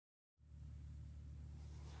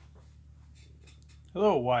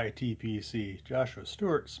Hello YTPC, Joshua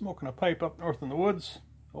Stewart, smoking a pipe up north in the woods.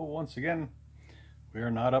 Oh, once again, we are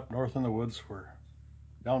not up north in the woods, we're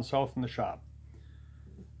down south in the shop.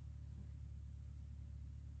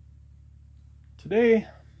 Today,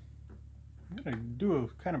 I'm going to do a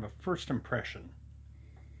kind of a first impression.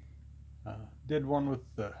 Did one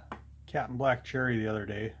with the Captain Black Cherry the other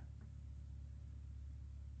day.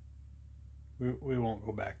 We won't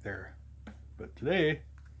go back there. But today,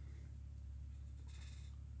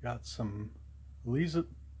 got some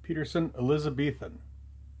Peterson Elizabethan.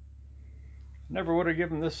 Never would have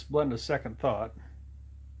given this blend a second thought.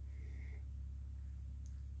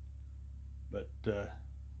 But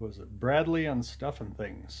was it Bradley on Stuffin'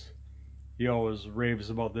 Things? He always raves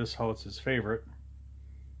about this, how it's his favorite.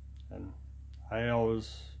 And I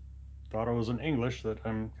always thought it was in English, that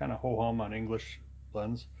I'm kind of ho-hum on English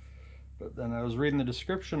blends. But then I was reading the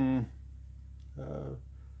description a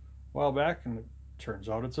while back, and it turns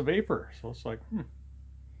out it's a vapor. So it's like,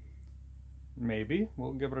 maybe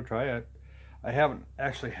we'll give it a try. I haven't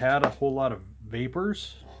actually had a whole lot of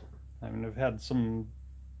vapors. I mean, I've had some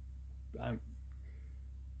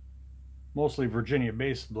mostly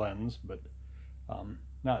Virginia-based blends, but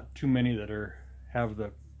not too many that have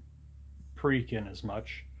the preak in as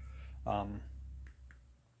much.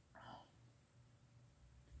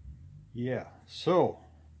 Yeah, so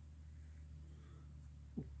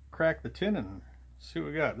crack the tin and see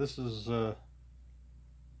what we got. This is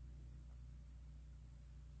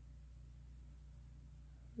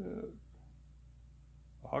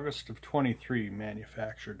August of 23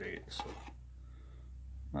 manufacture date, so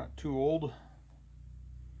not too old.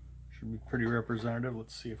 Should be pretty representative.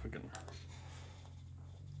 Let's see if we can.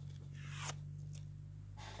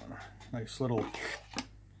 Nice little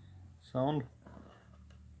sound.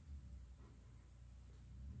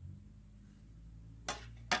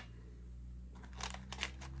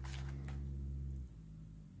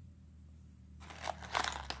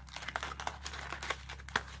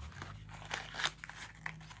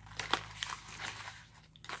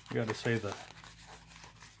 I gotta say the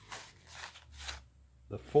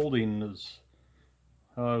folding is,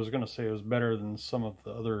 I was gonna say it was better than some of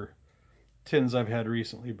the other tins I've had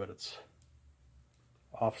recently, but it's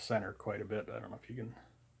off center quite a bit. I don't know if you can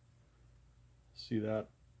see that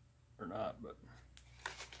or not, but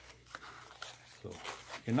so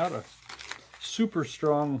okay, not a super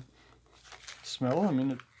strong smell. I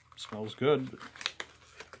mean, it smells good, but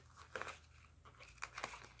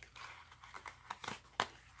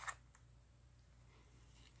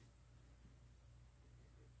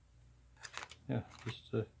yeah,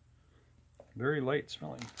 just very light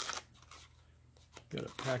smelling. Got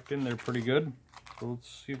it packed in there pretty good. So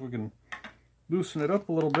let's see if we can loosen it up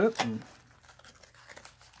a little bit and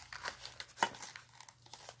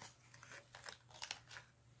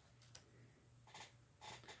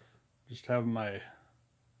just have my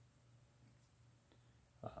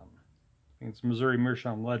I think it's Missouri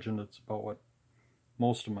Meerschaum Legend. It's about what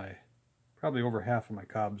most of my, probably over half of my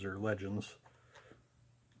cobs are Legends.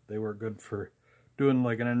 They were good for doing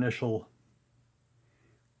like an initial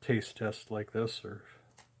taste test like this, or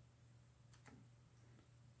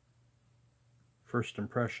first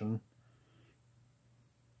impression.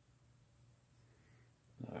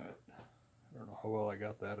 Alright, I don't know how well I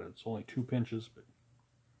got that. It's only 2 pinches, but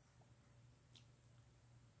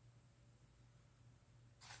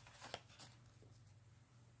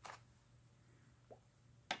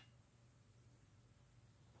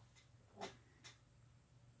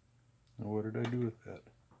now what did I do with that?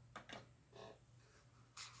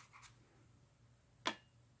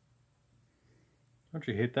 Don't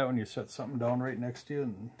you hate that when you set something down right next to you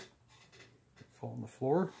and it fall on the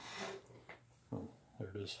floor? Oh,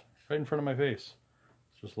 there it is, right in front of my face.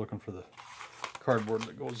 Just looking for the cardboard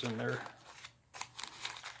that goes in there.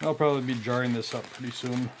 I'll probably be jarring this up pretty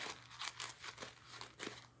soon.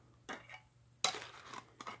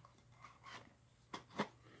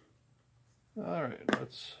 Alright,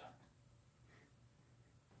 let's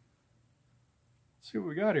see what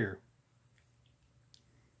we got here.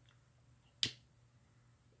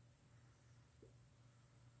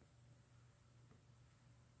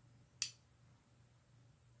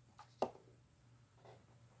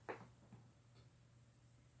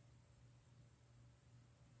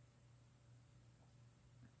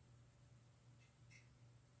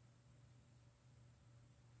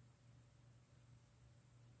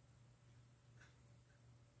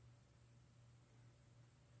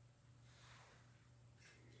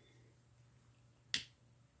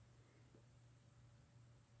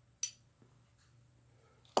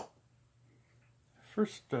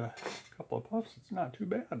 First couple of puffs, it's not too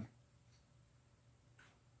bad.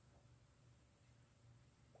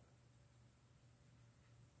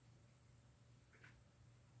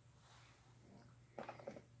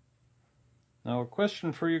 Now, a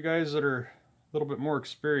question for you guys that are a little bit more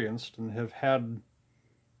experienced and have had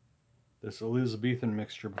this Elizabethan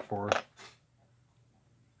mixture before.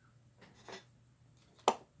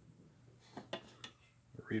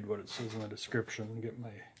 Read what it says in the description and get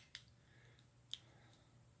my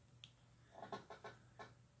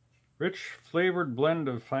rich flavored blend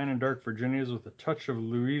of fine and dark Virginias with a touch of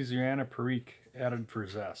Louisiana Perique added for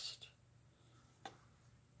zest.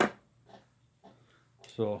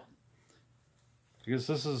 So, because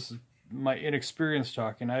this is my inexperience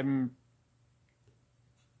talking, I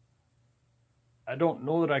don't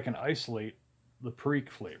know that I can isolate the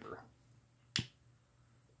Perique flavor.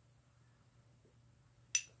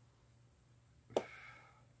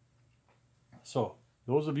 So,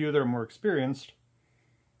 those of you that are more experienced,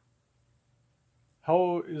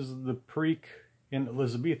 how is the Perique in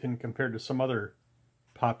Elizabethan compared to some other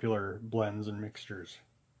popular blends and mixtures?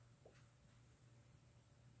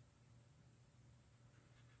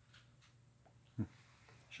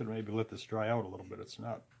 Should maybe let this dry out a little bit. It's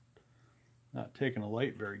not taking a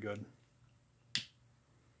light very good.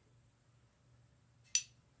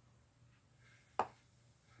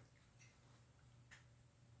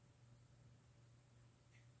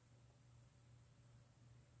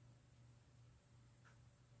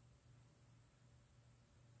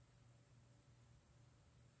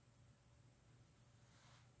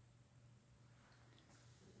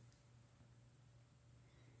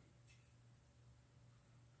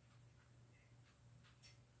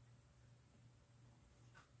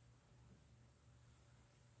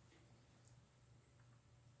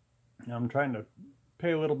 Now I'm trying to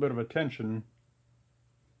pay a little bit of attention .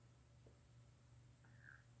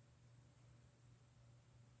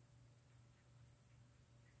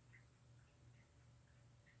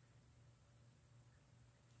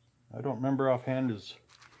 I don't remember offhand is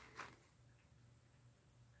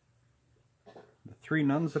the Three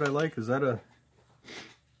Nuns that I like. Is that a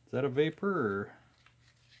vapor,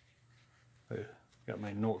 or I got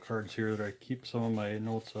my note cards here that I keep some of my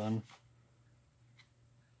notes on.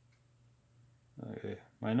 Okay,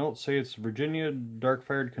 my notes say it's Virginia,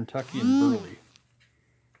 Dark-Fired Kentucky, and Burley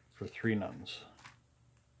for Three Nuns,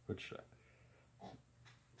 which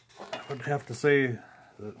I would have to say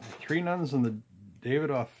the Three Nuns and the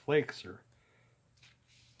Davidoff Flakes are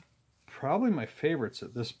probably my favorites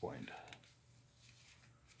at this point.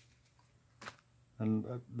 And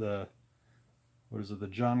the, what is it, the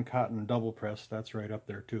John Cotton Double Press, that's right up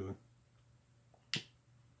there too.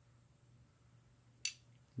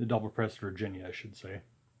 The Double Pressed Virginia, I should say.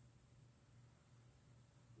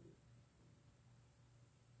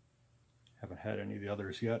 Haven't had any of the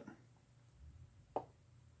others yet.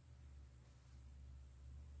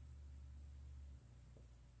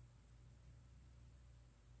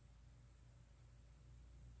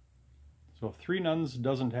 So Three Nuns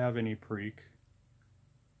doesn't have any Perique.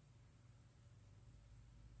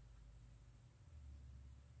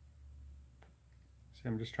 See,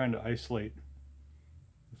 I'm just trying to isolate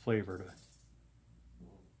the flavor to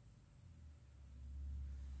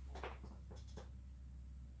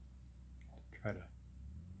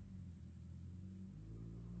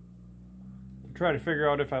try to figure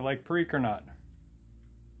out if I like Perique or not.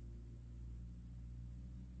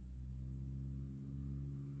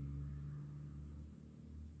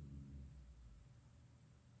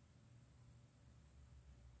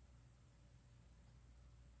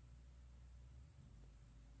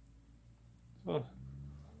 So,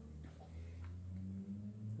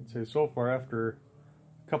 I'd say so far, after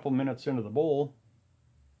a couple minutes into the bowl,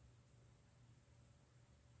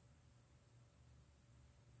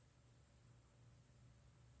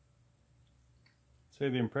 I'd say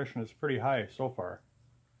the impression is pretty high so far.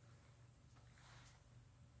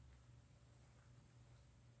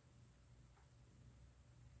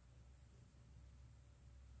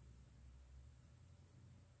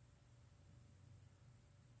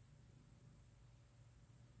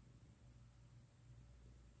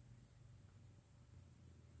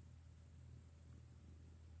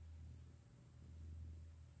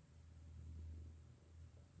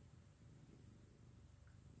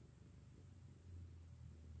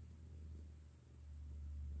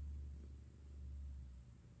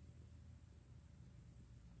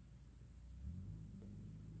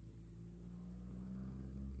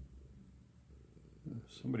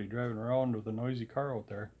 Somebody driving around with a noisy car out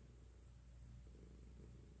there.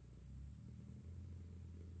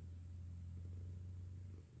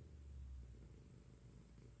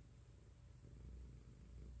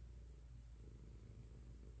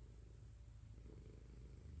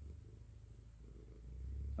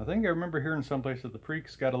 I think I remember hearing someplace that the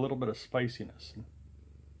Perique's got a little bit of spiciness.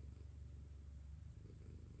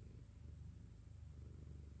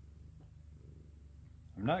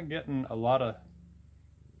 I'm not getting a lot of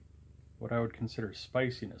what I would consider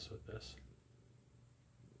spiciness with this.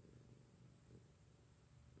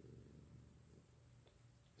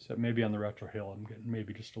 Except maybe on the Retro Hill I'm getting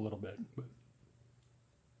maybe just a little bit. But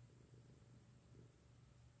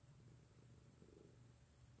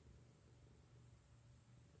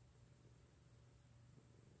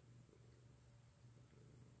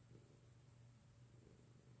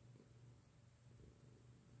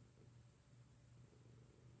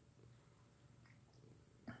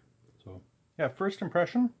so, yeah, first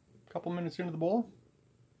impression, a couple minutes into the bowl.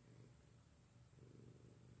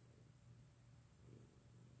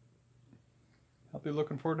 I'll be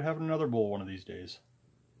looking forward to having another bowl one of these days.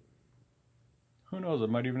 Who knows, I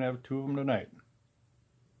might even have 2 of them tonight.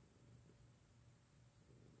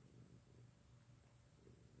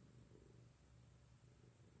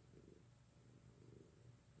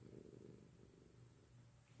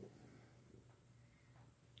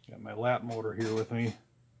 Got my lap motor here with me.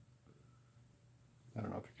 I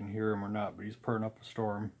don't know if you can hear him or not, but he's purring up a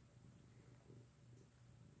storm.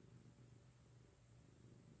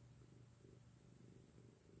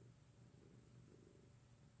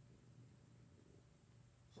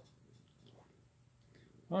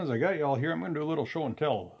 As long as I got you all here, I'm going to do a little show and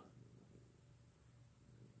tell.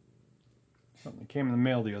 Something that came in the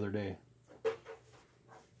mail the other day.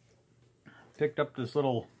 Picked up this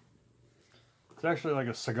little, it's actually like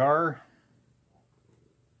a cigar,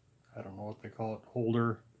 I don't know what they call it,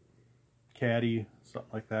 holder, caddy, something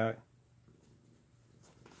like that.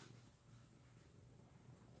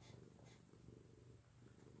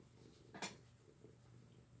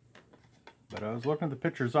 But I was looking at the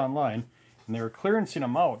pictures online, and they were clearancing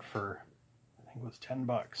them out for, I think it was 10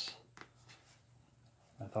 bucks.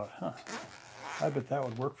 I thought, huh, I bet that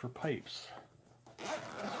would work for pipes.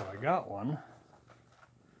 So I got one,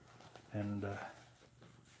 and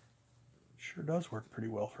sure does work pretty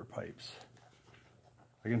well for pipes.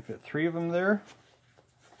 I can fit 3 of them there.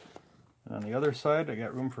 And on the other side, I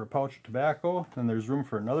got room for a pouch of tobacco, and there's room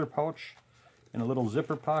for another pouch in a little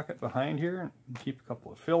zipper pocket behind here. And keep a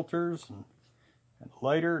couple of filters and a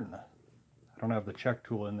lighter, and I don't have the check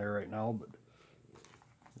tool in there right now, but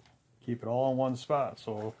keep it all in one spot.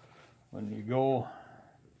 So when you go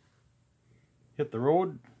hit the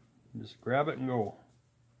road, just grab it and go.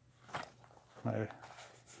 I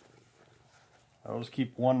always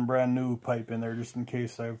keep one brand new pipe in there just in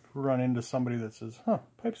case I've run into somebody that says, huh,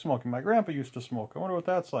 pipe smoking, my grandpa used to smoke, I wonder what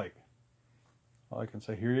that's like. Well, I can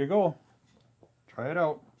say, here you go, try it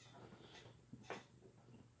out.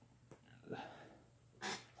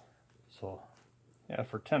 So yeah,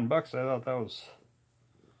 for 10 bucks I thought that was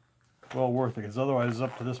well worth it, because otherwise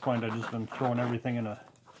up to this point I've just been throwing everything in a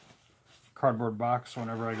cardboard box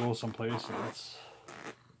whenever I go someplace, and it's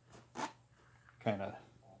kind of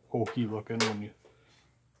hokey looking when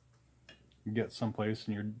you get someplace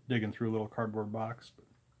and you're digging through a little cardboard box. But,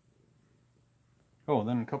 oh, and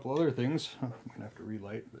then a couple other things. I'm gonna have to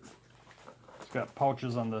relight, but it's got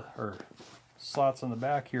pouches on the, or slots on the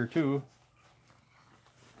back here too.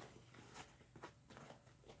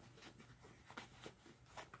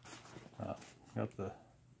 Got the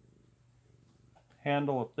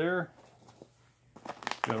handle up there.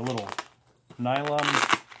 Got a little nylon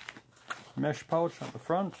mesh pouch on the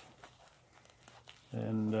front.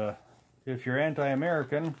 And if you're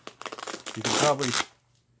anti-American, you can probably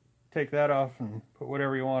take that off and put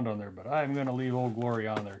whatever you want on there. But I'm going to leave Old Glory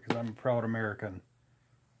on there because I'm a proud American.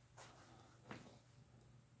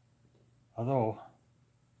 Although,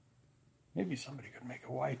 maybe somebody could make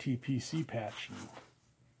a YTPC patch, and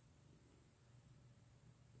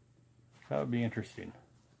that would be interesting.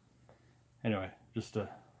 Anyway, just a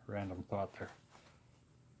random thought there.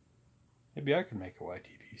 Maybe I could make a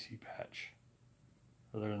YTPC patch.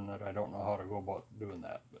 Other than that, I don't know how to go about doing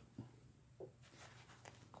that. But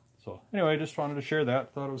so anyway, I just wanted to share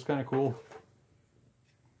that. Thought it was kind of cool.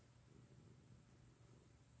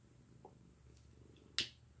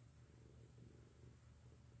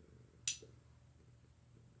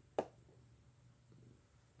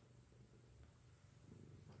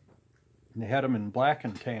 And they had them in black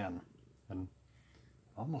and tan, and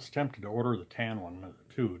I'm almost tempted to order the tan one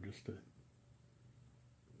too, just to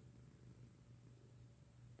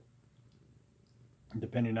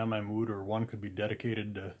depending on my mood, or one could be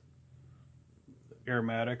dedicated to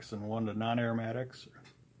aromatics and one to non-aromatics.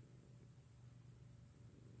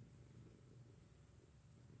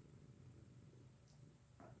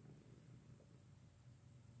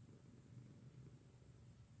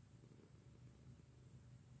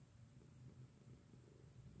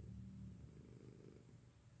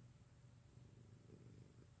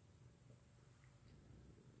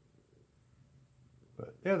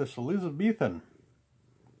 But yeah, this Elizabethan.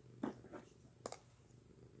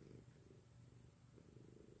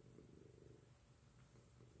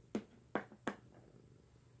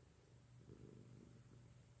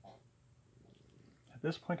 At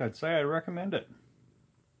this point, I'd say I recommend it.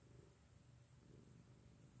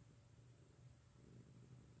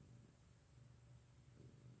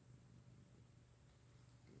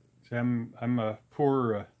 See, I'm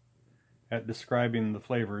poor at describing the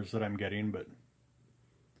flavors that I'm getting, but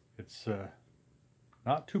it's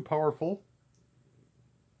not too powerful.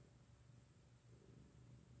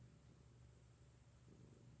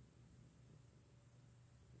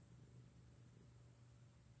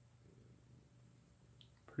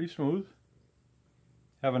 Pretty smooth.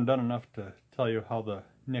 Haven't done enough to tell you how the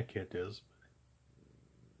neck hit is.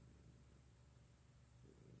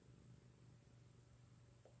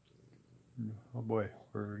 Oh boy,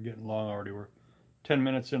 we're getting long already. We're 10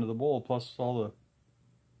 minutes into the bowl plus all the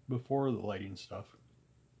before the lighting stuff.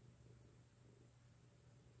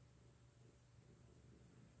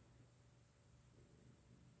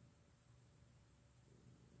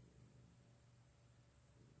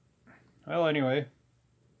 Well, anyway,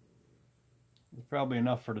 it's probably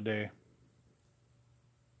enough for today.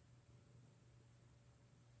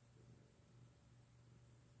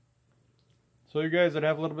 So you guys that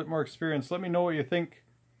have a little bit more experience, let me know what you think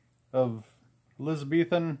of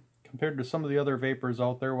Elizabethan compared to some of the other vapors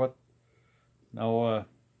out there. Now,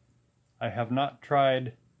 I have not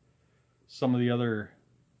tried some of the other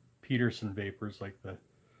Peterson vapors, like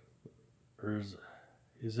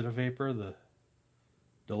is it a vapor? The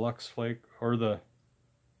Deluxe Flake, or the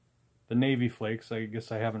Navy Flakes. I guess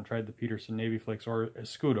I haven't tried the Peterson Navy Flakes, or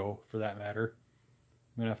Escudo for that matter.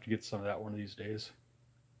 I'm gonna have to get some of that one of these days.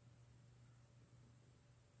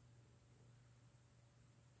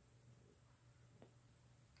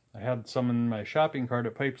 I had some in my shopping cart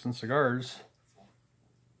at Pipes and Cigars.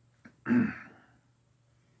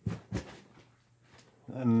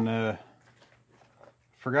 And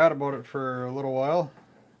forgot about it for a little while.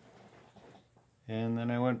 And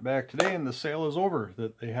then I went back today and the sale is over.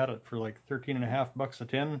 That they had it for like 13.5 bucks a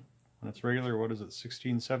tin. When it's regular, what is it,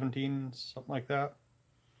 16, 17, something like that.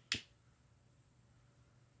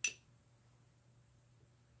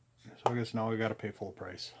 So I guess now we gotta pay full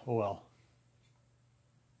price. Oh well.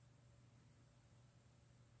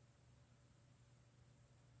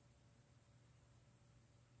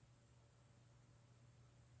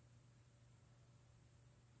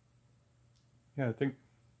 Yeah, I think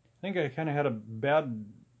I kind of had a bad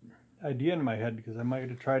idea in my head because I might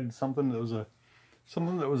have tried something that was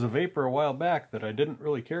a vapor a while back that I didn't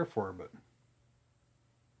really care for, but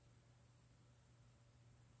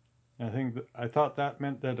I thought that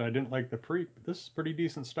meant that I didn't like the freak. But this is pretty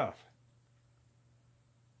decent stuff.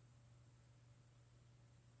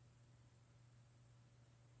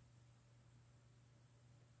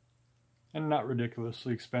 And not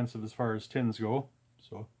ridiculously expensive as far as tins go,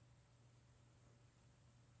 so.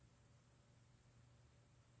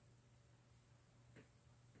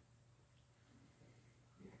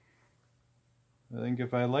 I think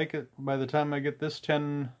if I like it, by the time I get this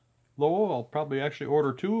 10 low, I'll probably actually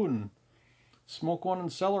order 2 and smoke one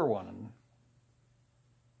and cellar one.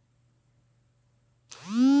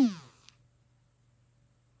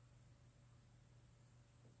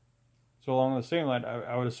 So along the same line,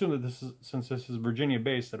 I would assume that this is, since this is Virginia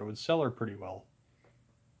based, that it would cellar pretty well.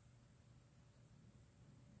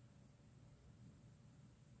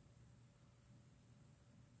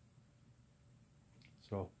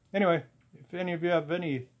 So anyway, if any of you have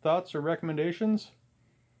any thoughts or recommendations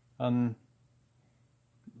on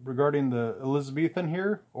regarding the Elizabethan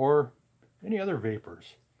here or any other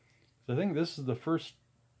vapors, I think this is the first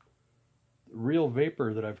real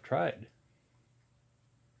vapor that I've tried.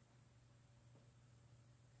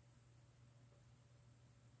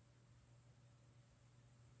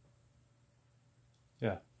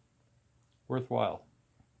 Yeah, worthwhile.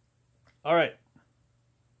 All right.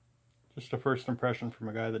 Just a first impression from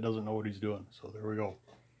a guy that doesn't know what he's doing. So there we go.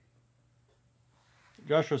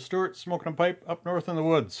 Joshua Stewart, smoking a pipe up north in the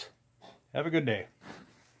woods. Have a good day.